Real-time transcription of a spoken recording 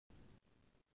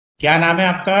क्या नाम है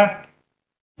आपका?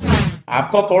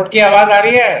 आपको कोर्ट की आवाज आ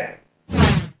रही है?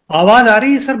 आवाज आ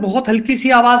रही है सर, बहुत हल्की सी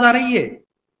आवाज आ रही है।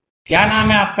 क्या नाम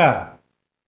है आपका?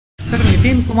 सर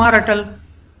नितिन कुमार अटल।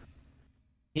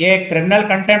 ये क्रिमिनल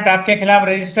कंटेम्प्ट आपके खिलाफ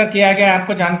रजिस्टर किया गया,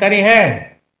 आपको जानकारी है?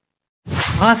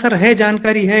 हाँ सर, है,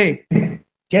 जानकारी है।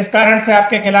 किस कारण से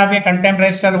आपके खिलाफ ये कंटेम्प्ट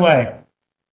रजिस्टर हुआ है?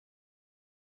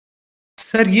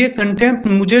 सर ये कंटेम्प्ट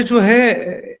मुझे जो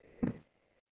है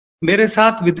मेरे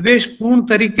साथ विद्वेषपूर्ण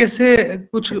तरीके से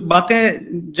कुछ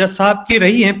बातें जज साहब की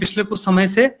रही हैं पिछले कुछ समय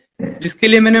से, जिसके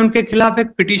लिए मैंने उनके खिलाफ एक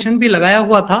पिटीशन भी लगाया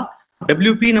हुआ था,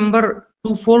 WP नंबर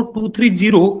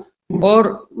 24230, और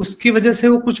उसकी वजह से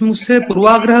वो कुछ मुझसे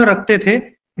पूर्वाग्रह रखते थे।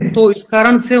 तो इस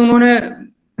कारण से उन्होंने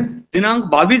दिनांक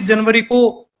 22 जनवरी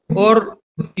को और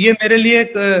ये मेरे लिए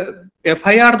एक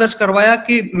FIR दर्ज करवाया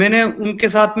कि मैंने उनके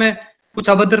साथ में कुछ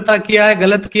अभद्रता किया है,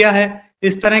 गलत किया है,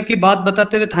 इस तरह की बात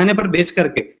बताते हुए थाने पर भेज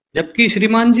करके। जबकि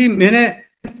श्रीमान जी, मैंने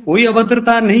कोई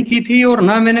अभद्रता नहीं की थी और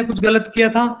ना मैंने कुछ गलत किया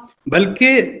था, बल्कि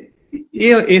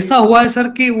ये ऐसा हुआ है सर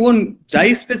कि वो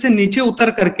जाइस पे से नीचे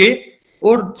उतर करके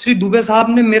और श्री दुबे साहब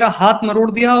ने मेरा हाथ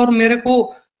मरोड़ दिया और मेरे को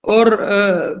और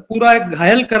पूरा एक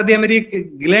घायल कर दिया। मेरी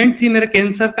एक ग्लैंड थी, मेरे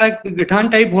कैंसर का एक गिठान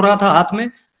टाइप हो रहा था हाथ में,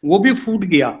 वो भी फूट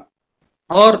गया।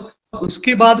 और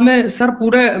उसके बाद में सर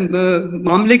पूरे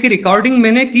मामले की रिकॉर्डिंग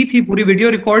मैंने की थी, पूरी वीडियो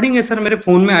रिकॉर्डिंग है सर मेरे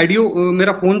फोन में, ऑडियो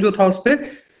मेरा फोन जो था उस पर,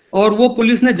 और वो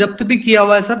पुलिस ने जब्त भी किया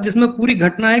हुआ है सर, जिसमें पूरी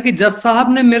घटना है कि जज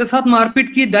साहब ने मेरे साथ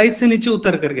मारपीट की डाइस से नीचे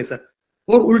उतर करके सर,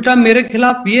 और उल्टा मेरे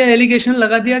खिलाफ ये एलिगेशन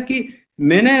लगा दिया कि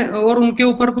मैंने और उनके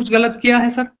ऊपर कुछ गलत किया है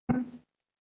सर।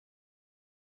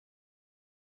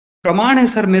 प्रमाण है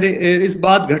सर मेरे इस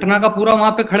बात घटना का पूरा।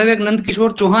 वहां पे खड़े हुए नंद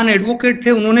किशोर चौहान एडवोकेट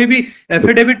थे, उन्होंने भी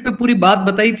एफिडेविट पे पूरी बात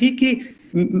बताई थी कि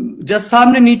जज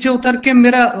साहब ने नीचे उतर के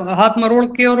मेरा हाथ मरोड़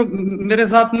के और मेरे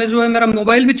साथ में जो है मेरा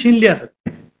मोबाइल भी छीन लिया सर,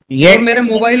 और मेरे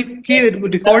मोबाइल की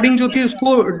रिकॉर्डिंग जो थी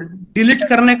उसको डिलीट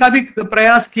करने का भी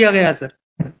प्रयास किया गया सर,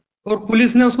 और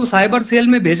पुलिस ने उसको साइबर सेल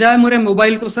में भेजा है मेरे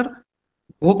मोबाइल को सर,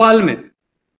 भोपाल में।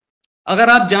 अगर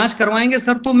आप जांच करवाएंगे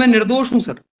सर तो मैं निर्दोष हूं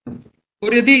सर,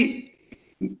 और यदि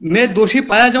मैं दोषी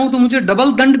पाया जाऊं तो मुझे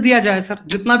डबल दंड दिया जाए सर,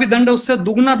 जितना भी दंड है उससे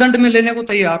दुगना दंड में लेने को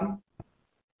तैयार हूं।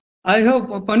 आई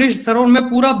हैव पनिश्ड सर, और मैं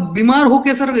पूरा बीमार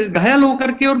होके सर, घायल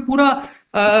होकर के, और पूरा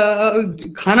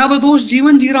खाना बदोश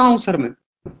जीवन जी रहा हूं सर मैं।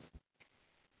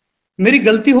 मेरी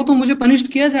गलती हो तो मुझे पनिश्ड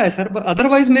किया जाए सर,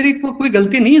 अदरवाइज मेरी कोई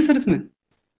गलती नहीं है सर इसमें।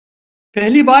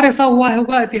 पहली बार ऐसा हुआ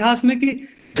होगा इतिहास में कि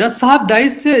जज साहब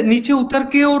डाइस से नीचे उतर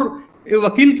के और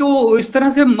वकील को इस तरह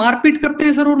से मारपीट करते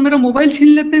हैं सर, और मेरा मोबाइल छीन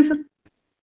लेते हैं सर।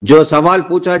 जो सवाल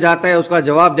पूछा जाता है उसका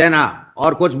जवाब देना,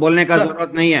 और कुछ बोलने का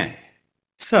जरूरत नहीं है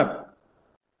सर।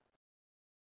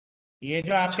 ये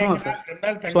जो आपके खिलाफ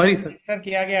क्रिमिनल कंटेम्प्ट रजिस्टर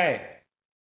किया गया है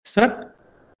सर,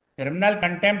 क्रिमिनल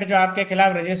कंटेम्प्ट जो आपके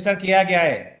खिलाफ रजिस्टर किया गया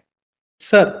है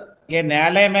सर, ये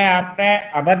न्यायालय में आपने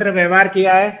अभद्र व्यवहार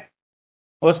किया है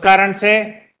उस कारण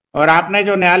से, और आपने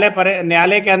जो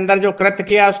न्यायालय के अंदर जो कृत्य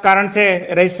किया उस कारण से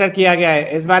रजिस्टर किया गया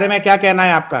है। इस बारे में क्या कहना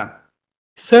है आपका?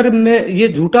 सर मैं, ये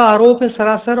झूठा आरोप है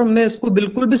सरासर, और मैं इसको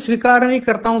बिल्कुल भी स्वीकार नहीं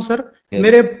करता हूं सर।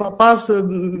 मेरे पास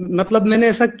मतलब मैंने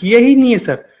ऐसा किया ही नहीं है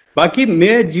सर। बाकी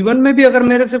मैं जीवन में भी अगर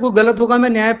मेरे से कोई गलत होगा, मैं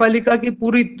न्यायपालिका की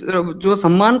पूरी जो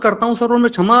सम्मान करता हूं सर, और मैं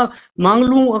क्षमा मांग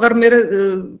लूं अगर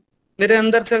मेरे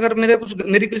अंदर से अगर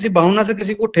मेरी किसी भावना से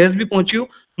किसी को ठेस भी पहुंची हो,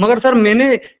 मगर सर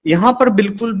मैंने यहाँ पर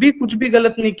बिल्कुल भी कुछ भी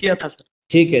गलत नहीं किया था सर।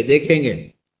 ठीक है,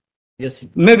 देखेंगे।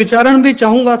 मैं विचारण भी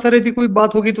चाहूंगा सर, यदि कोई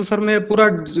बात होगी तो सर, मैं पूरा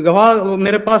गवाह,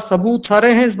 मेरे पास सबूत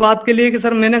सारे हैं इस बात के लिए कि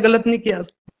सर मैंने गलत नहीं किया,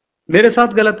 मेरे साथ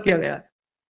गलत किया गया है।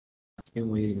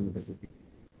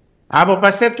 आप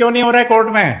उपस्थित क्यों नहीं हो रहे कोर्ट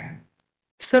में?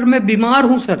 सर मैं बीमार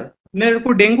हूं सर, मेरे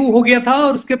को डेंगू हो गया था,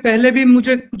 और उसके पहले भी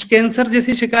मुझे कुछ कैंसर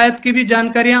जैसी शिकायत की भी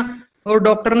जानकारियां और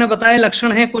डॉक्टर ने बताया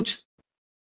लक्षण है कुछ,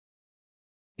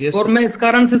 और मैं इस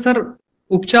कारण से सर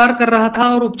उपचार कर रहा था,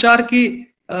 और उपचार की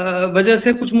वजह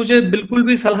से कुछ मुझे बिल्कुल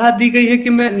भी सलाह दी गई है कि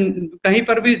मैं कहीं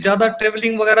पर भी ज्यादा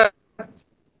ट्रेवलिंग वगैरह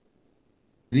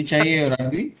भी चाहिए। और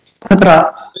अभी खतरा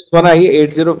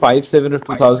 8057 of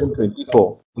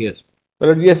 2024. Yes.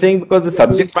 But we are saying because the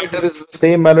subject matter is the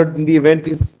same, my lord, in the event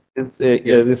this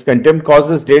contempt cause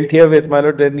is dealt here with, my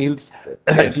lord, then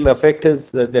it'll affect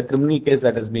his the criminal case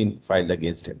that has been filed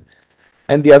against him.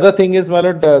 And the other thing is, my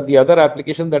lord, the other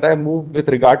application that I moved with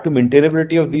regard to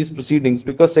maintainability of these proceedings,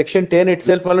 because Section 10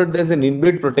 itself, my lord, there's an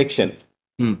inbuilt protection.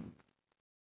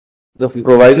 The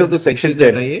proviso to Section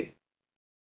 10.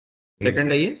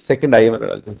 Second IA, my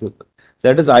lord.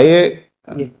 That is IA.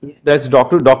 That's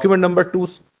document number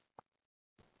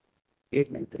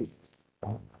 2893.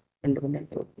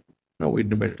 No,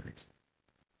 wait a minute.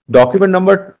 Document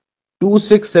number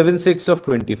 2676 of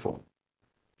 24.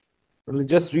 We'll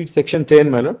just read Section 10,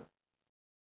 my lord.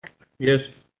 Yes.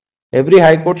 Every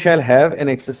High Court shall have and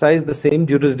exercise the same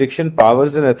jurisdiction,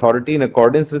 powers, and authority in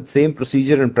accordance with same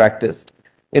procedure and practice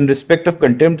in respect of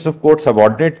contempts of court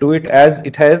subordinate to it as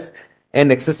it has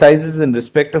and exercises in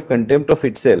respect of contempt of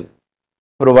itself,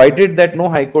 provided that no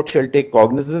High Court shall take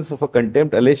cognizance of a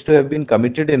contempt alleged to have been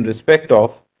committed in respect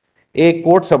of a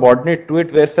court subordinate to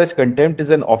it where such contempt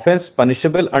is an offence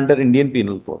punishable under Indian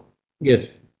Penal Code. Yes.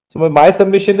 So my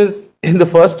submission is, in the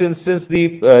first instance,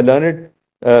 the learned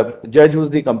judge who is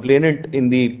the complainant in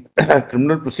the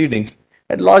criminal proceedings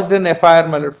had lodged an FIR,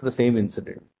 my lord, for the same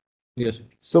incident. Yes.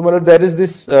 So, my lord, there is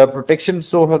this protection.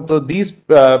 So, these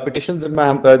petitions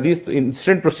and these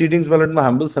incident proceedings, my lord, my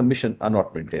humble submission are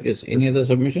not maintained. Yes. Any other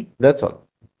submission? That's all.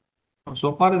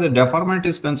 So far as the deferment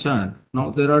is concerned,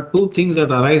 now there are two things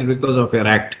that arise because of your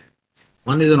act.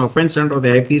 One is an offence under the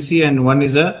IPC and one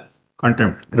is a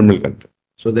contempt. Criminal contempt.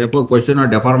 So therefore, question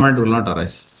of deferment will not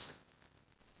arise.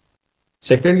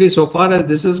 Secondly, so far as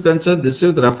this is concerned, this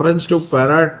is with reference to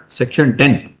para section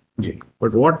 10.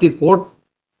 But what the court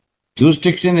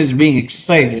jurisdiction is being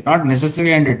exercised is not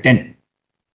necessarily under 10.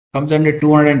 Comes under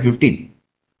 215.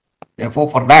 Therefore,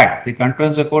 for that, the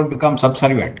contempt of court becomes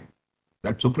subservient.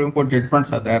 That Supreme Court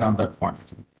judgments are there on that point.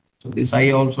 So this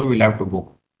IA also will have to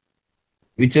go.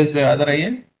 Which is the other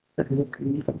IA?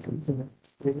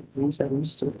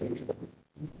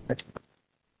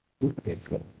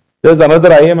 There's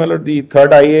another IA, my lord. The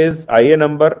third IA is IA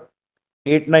number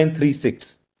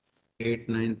 8936.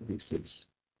 8936.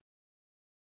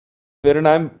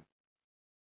 Wherein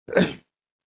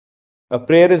a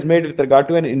prayer is made with regard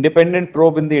to an independent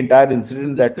probe in the entire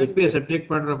incident that will be a subject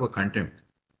matter of a contempt.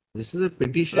 This is a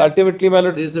petition. Ultimately, my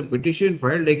lord, there is a petition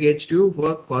filed against you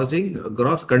for causing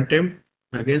gross contempt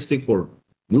against the court.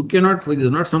 You cannot, there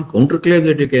is not some counterclaim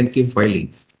that you can keep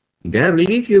filing. There,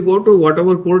 relief, you go to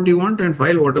whatever court you want and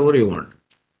file whatever you want.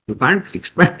 You can't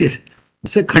expect it.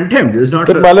 It's a contempt. It's not.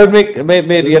 But my lord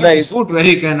may realize. Suit where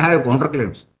you can have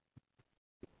counterclaims.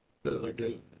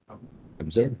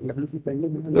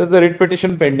 There's a writ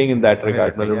petition pending in that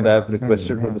regard, my lord. I have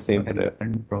requested for the same prayer.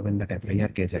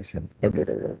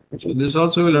 So this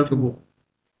also will have to go.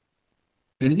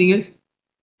 Anything else?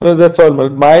 No, that's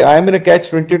all. I am in a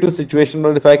catch-22 situation,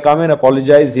 but if I come and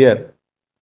apologize here,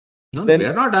 no, then we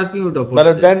are not asking you to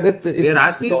apologize. Then we are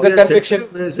asking it's a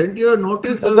conviction. Send you a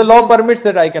notice. The law permits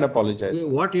that I can apologize.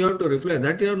 What you have to reply,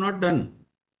 that you have not done.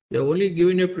 You have only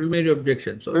given a preliminary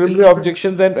objection. So preliminary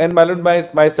objections and my lord,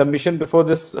 my submission before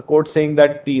this court saying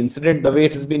that the incident, the way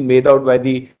it has been made out by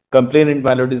the complainant,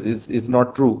 my lord, is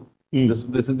not true. This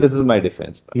is my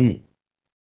defense. So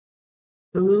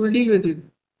we will deal with it.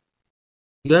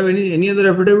 Do you have any other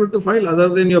affidavit to file other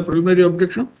than your preliminary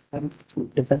objection?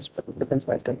 Defense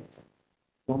fighter.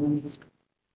 We'll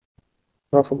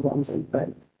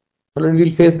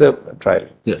face the trial.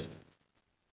 Yes.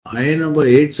 IA number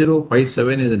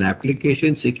 8057 is an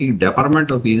application seeking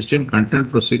deferment of the instant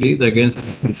contempt proceedings against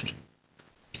the accused.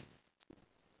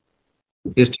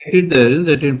 It stated there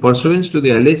that in pursuance to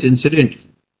the alleged incident,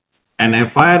 an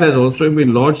FIR has also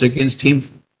been lodged against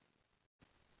him,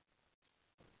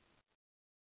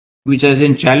 which has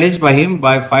been challenged by him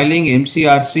by filing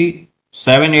MCRC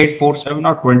 7847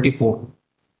 or 24.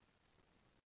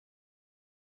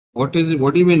 What do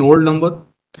you mean old number?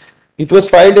 It was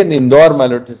filed in Indore, my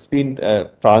lord. It's been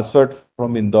transferred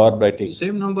from Indore by taking.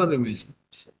 Same number remains.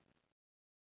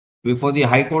 Before the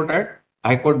High Court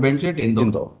bench at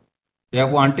Indore.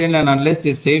 Therefore, until and unless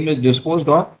the same is disposed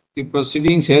of, the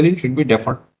proceedings herein should be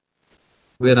deferred.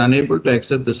 We are unable to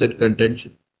accept the said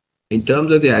contention. In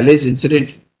terms of the alleged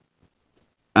incident,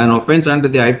 an offence under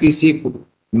the IPC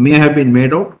may have been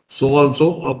made out, so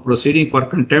also a proceeding for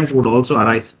contempt would also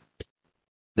arise.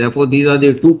 Therefore, these are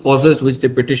the two causes which the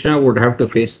petitioner would have to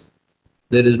face.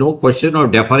 There is no question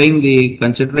of deferring the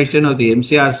consideration of the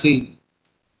MCRC,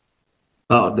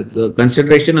 the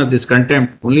consideration of this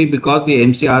contempt, only because the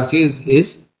MCRC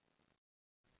is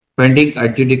pending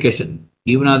adjudication.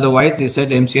 Even otherwise, they said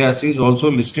MCRC is also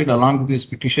listed along with these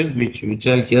petitions, which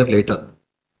I'll hear later.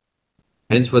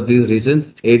 Hence, for these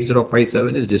reasons,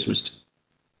 8057 is dismissed.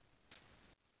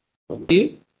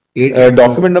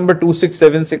 Document number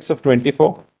 2676 of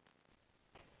 24.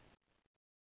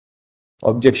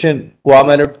 Objection. Qua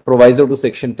minute proviso to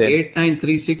section 10.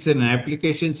 8936, an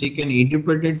application seeking an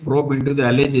independent probe into the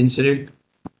alleged incident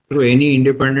through any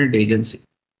independent agency.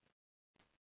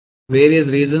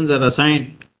 Various reasons are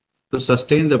assigned to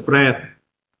sustain the prayer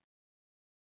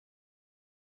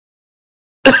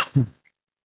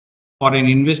for an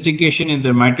investigation in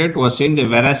the matter to ascertain the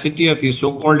veracity of the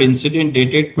so-called incident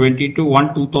dated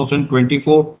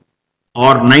 22/1/2024 or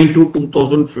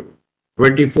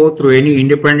 9/2/2024 through any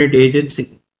independent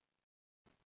agency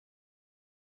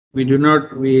we do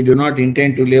not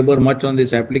intend to labor much on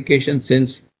this application,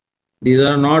 since these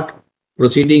are not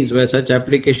proceedings where such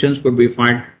applications could be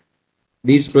filed.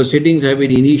 These proceedings have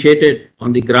been initiated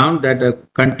on the ground that a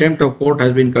contempt of court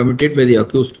has been committed by the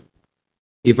accused.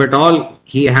 If at all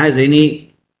he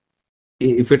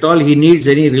needs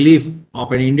any relief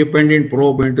of an independent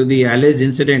probe into the alleged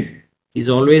incident, he is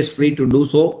always free to do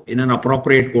so in an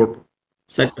appropriate court.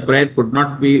 Such prayer could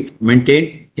not be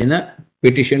maintained in a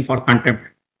petition for contempt.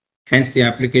 Hence, the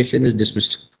application is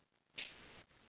dismissed.